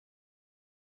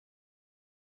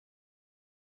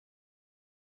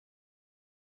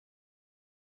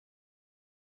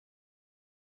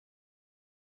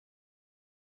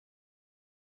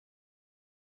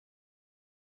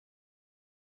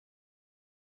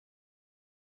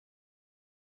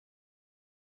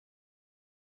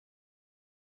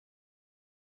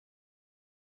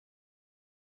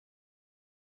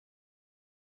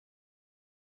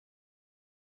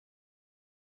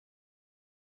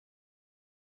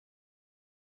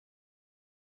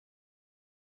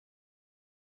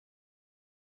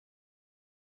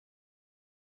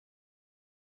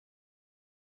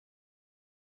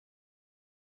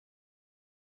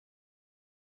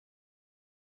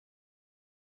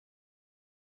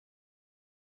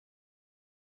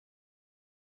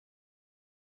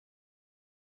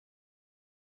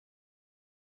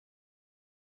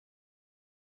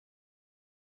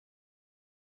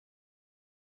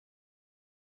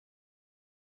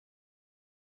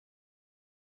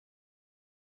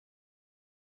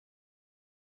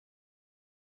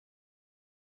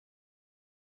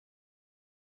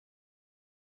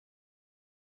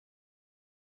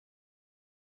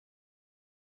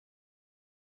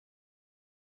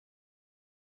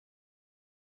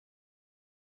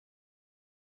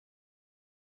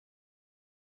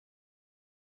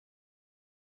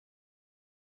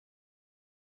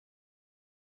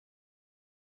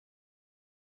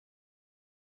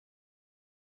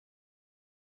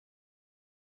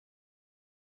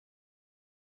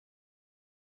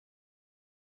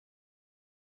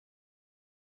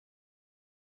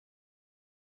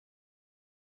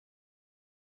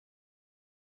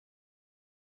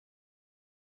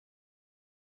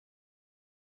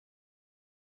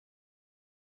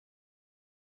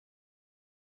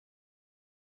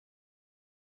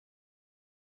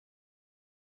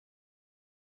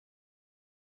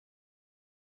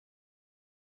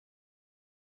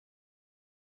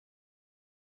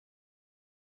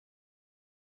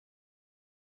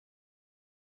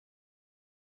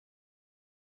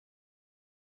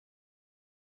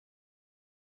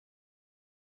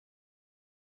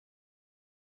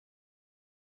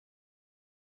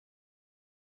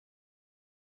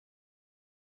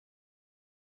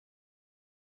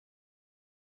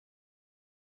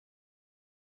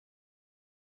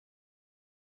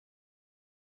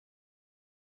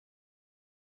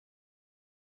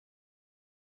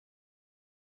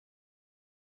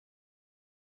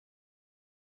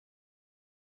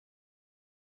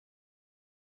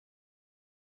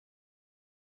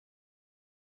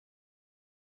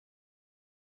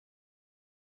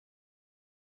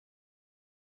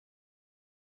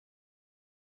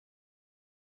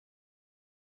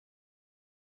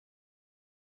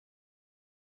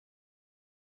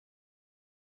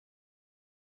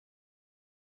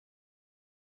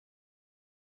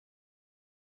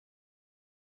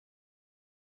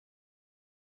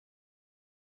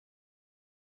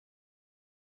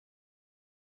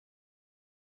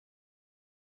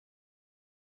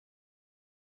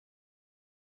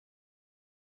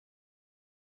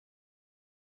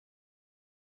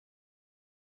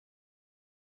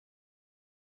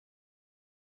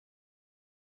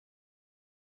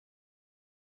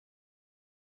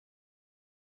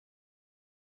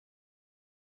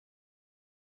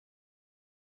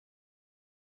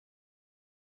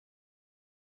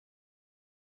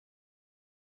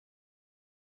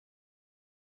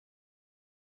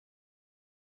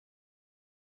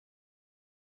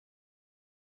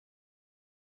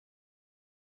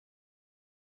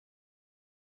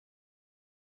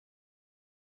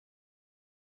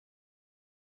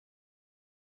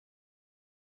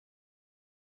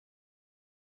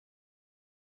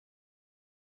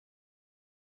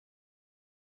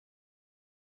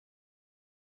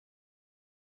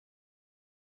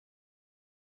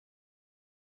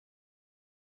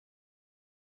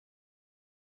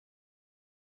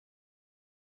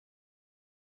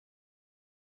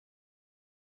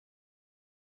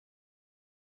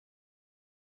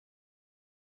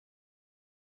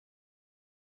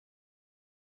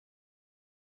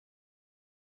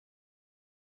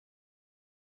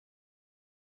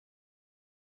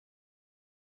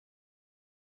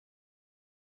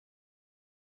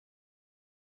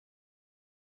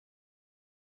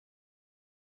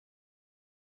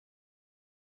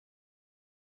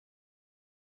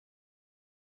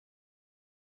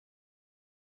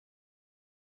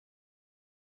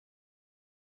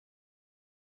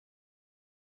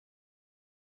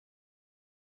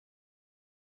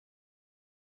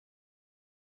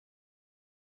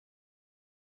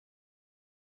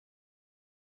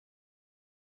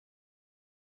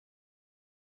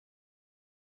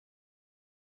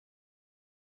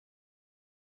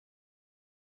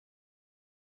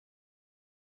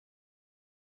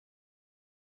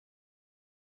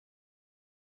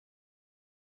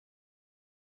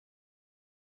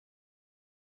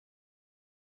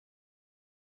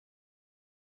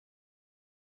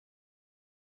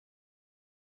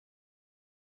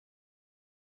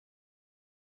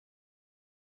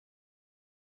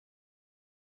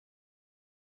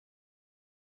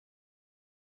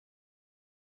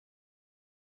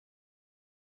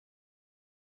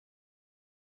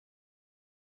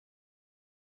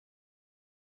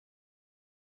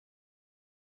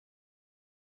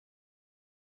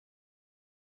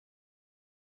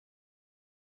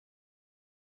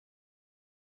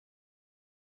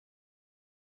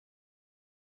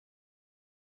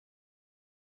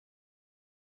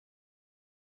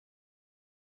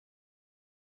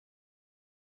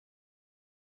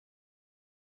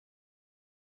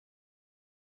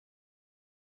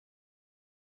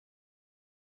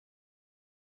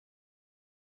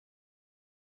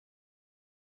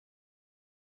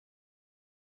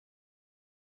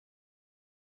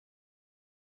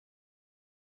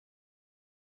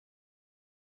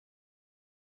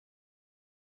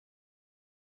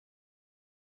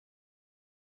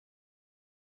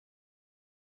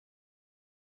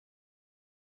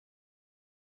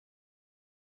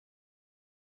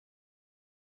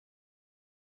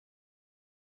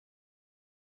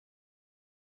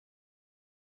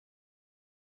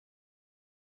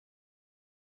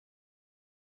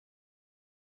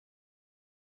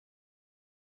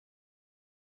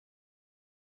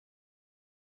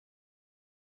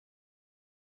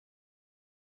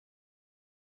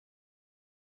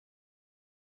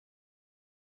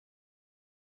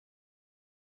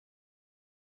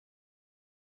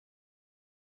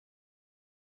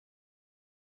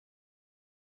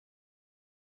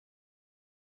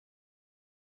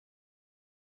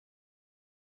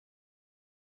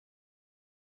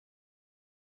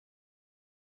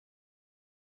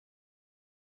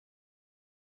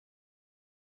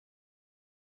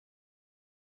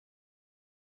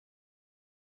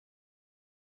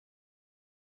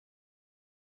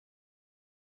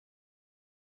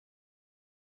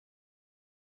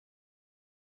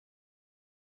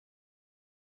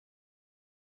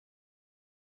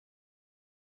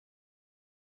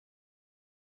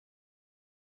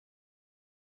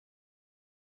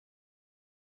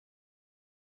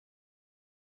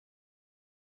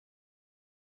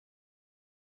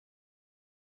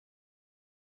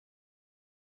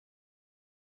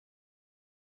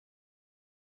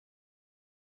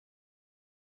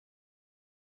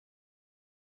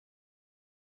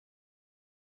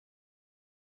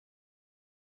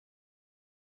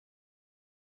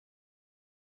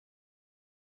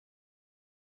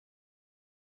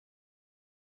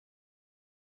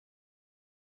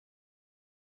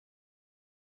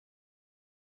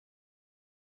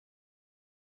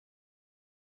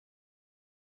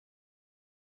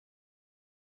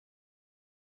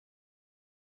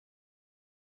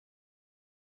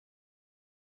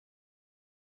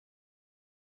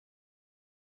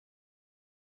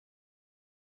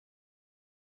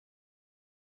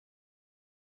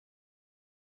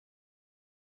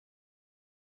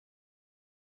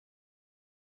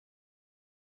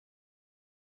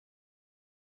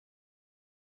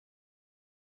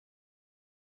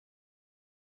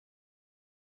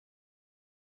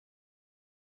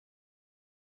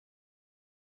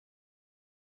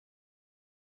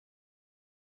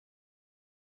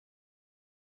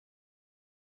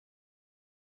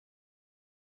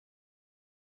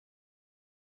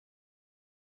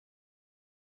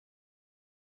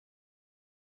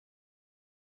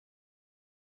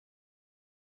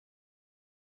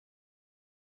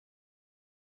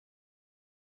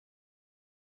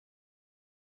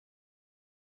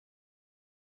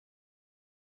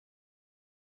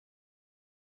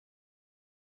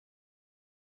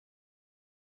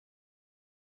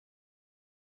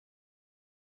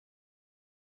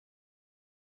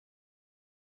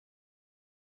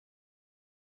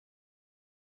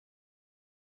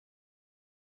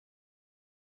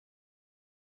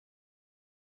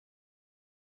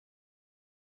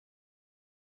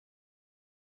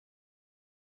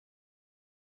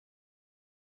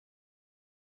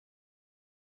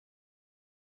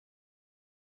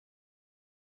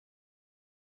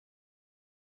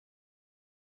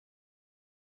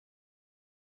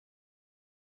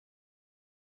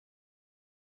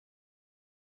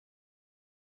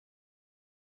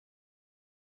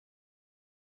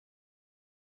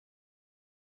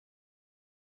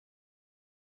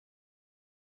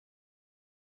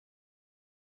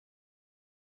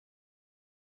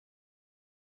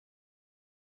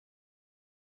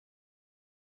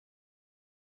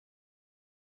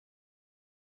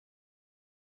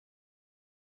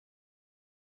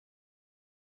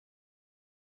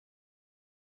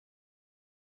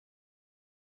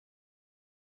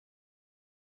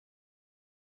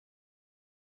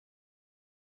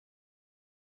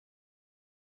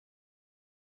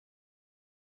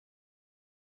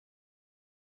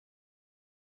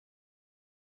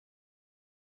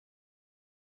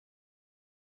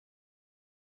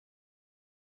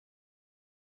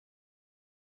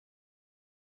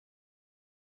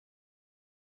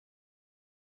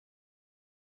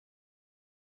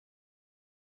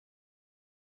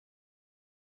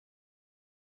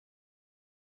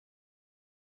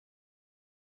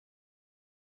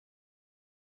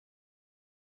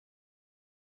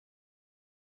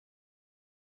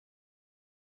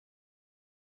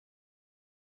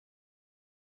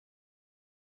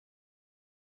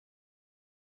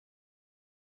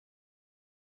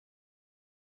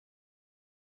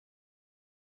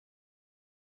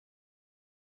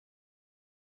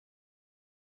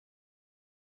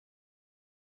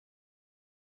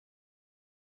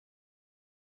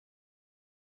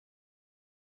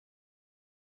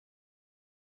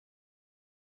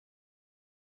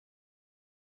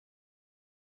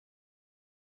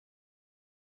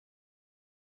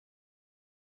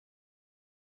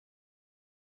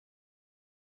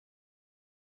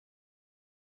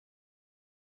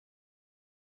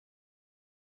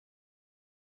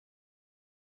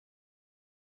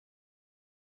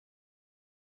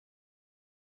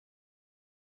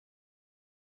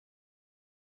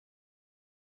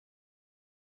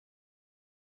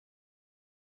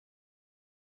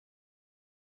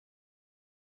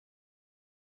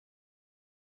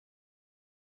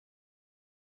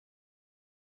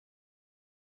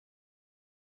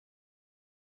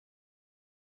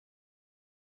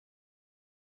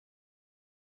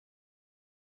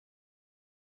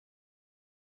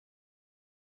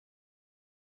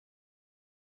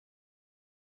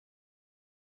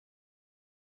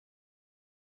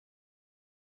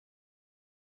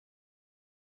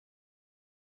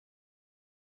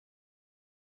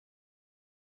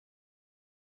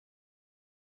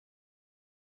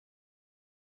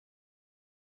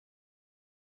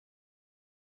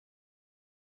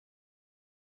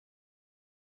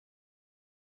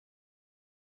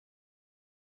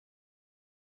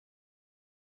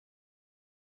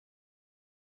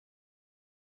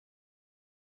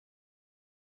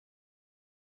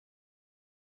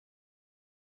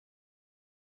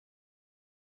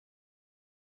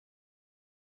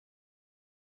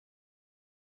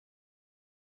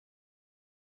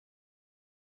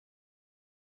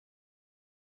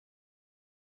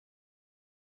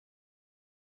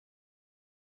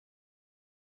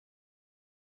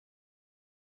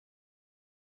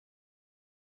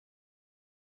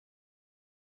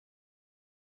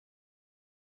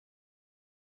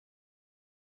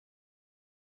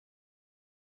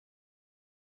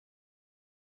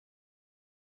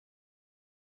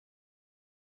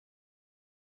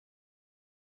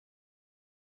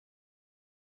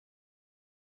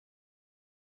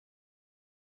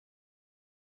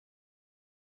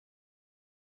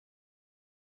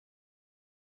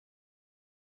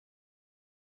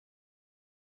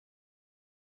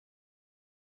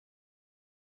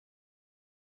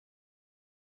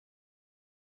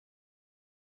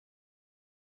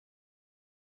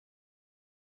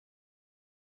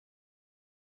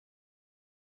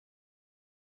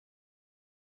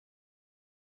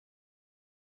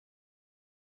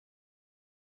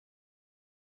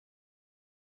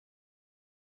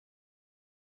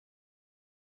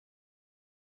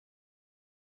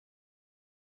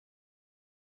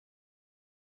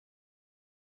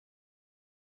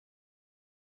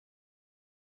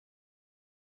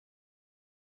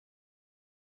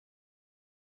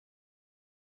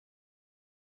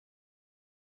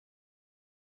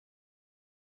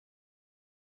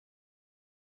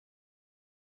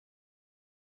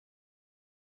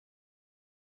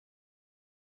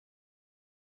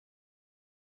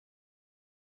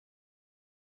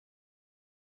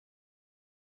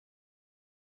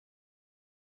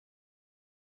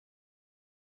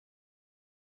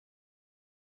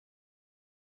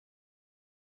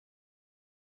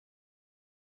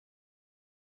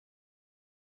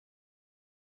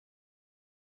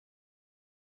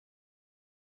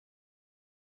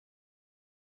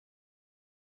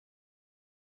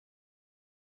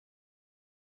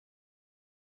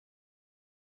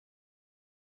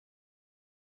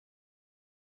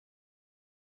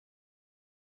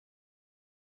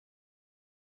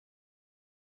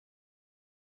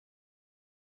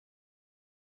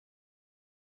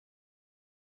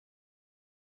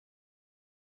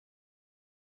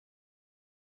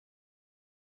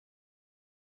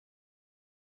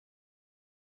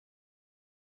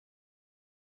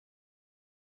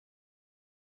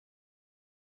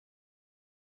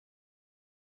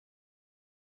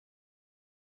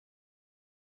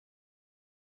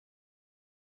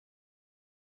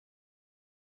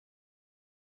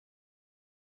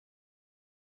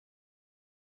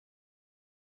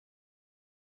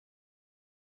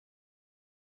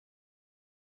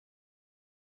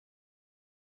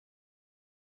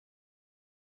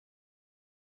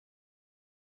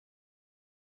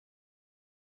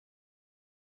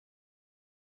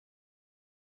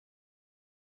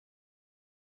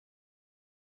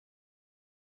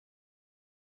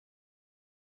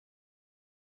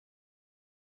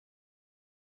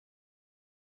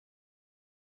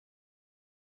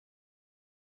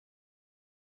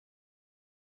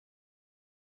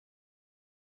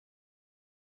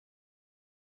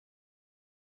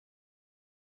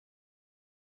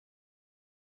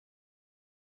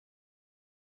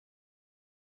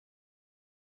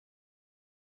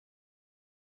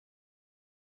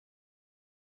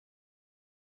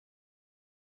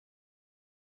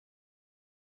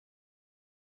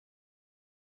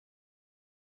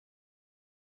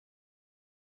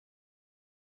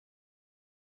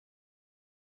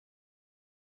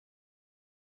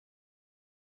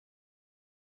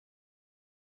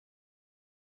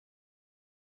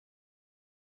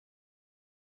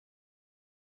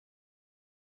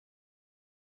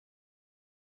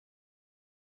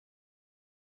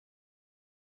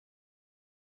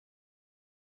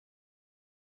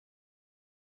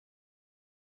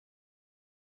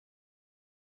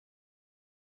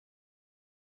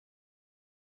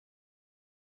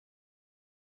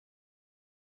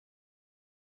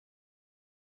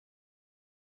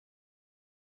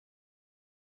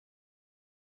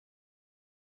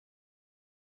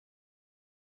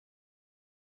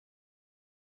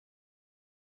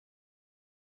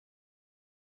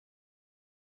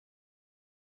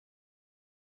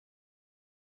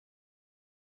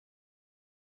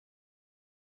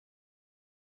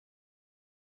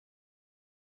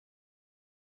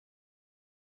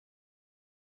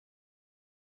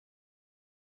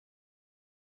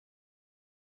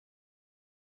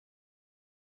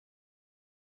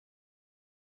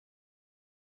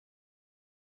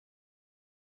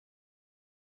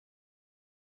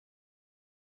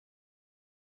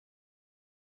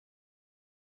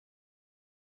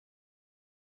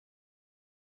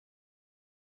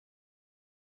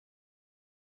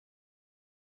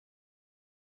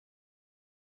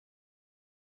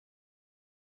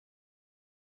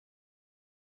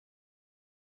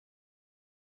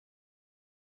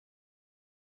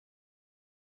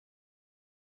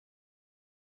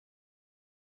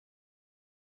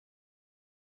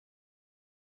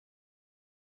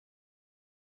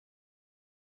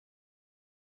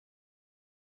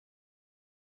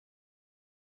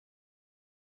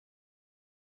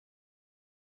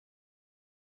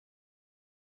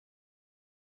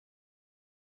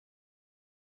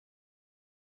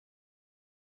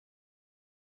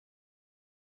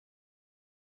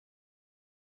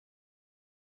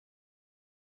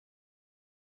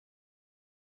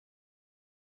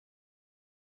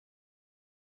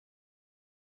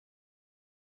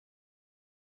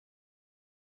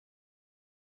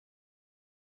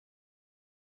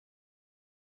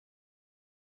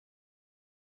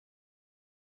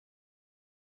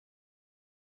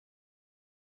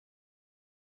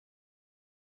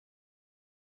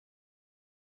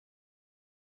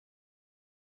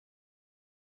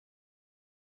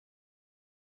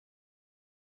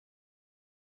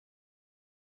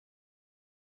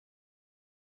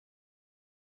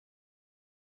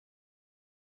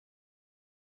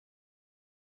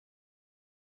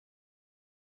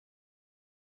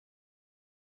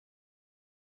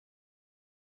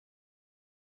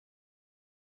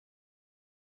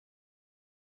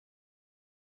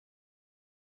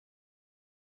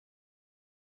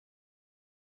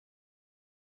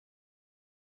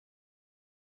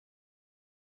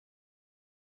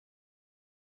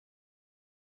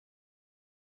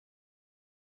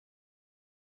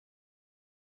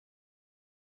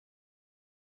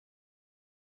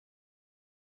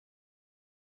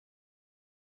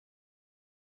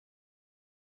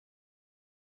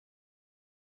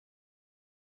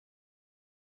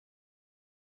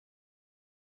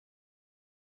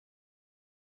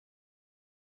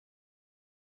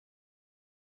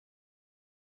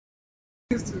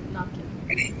 Used to not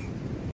kidding.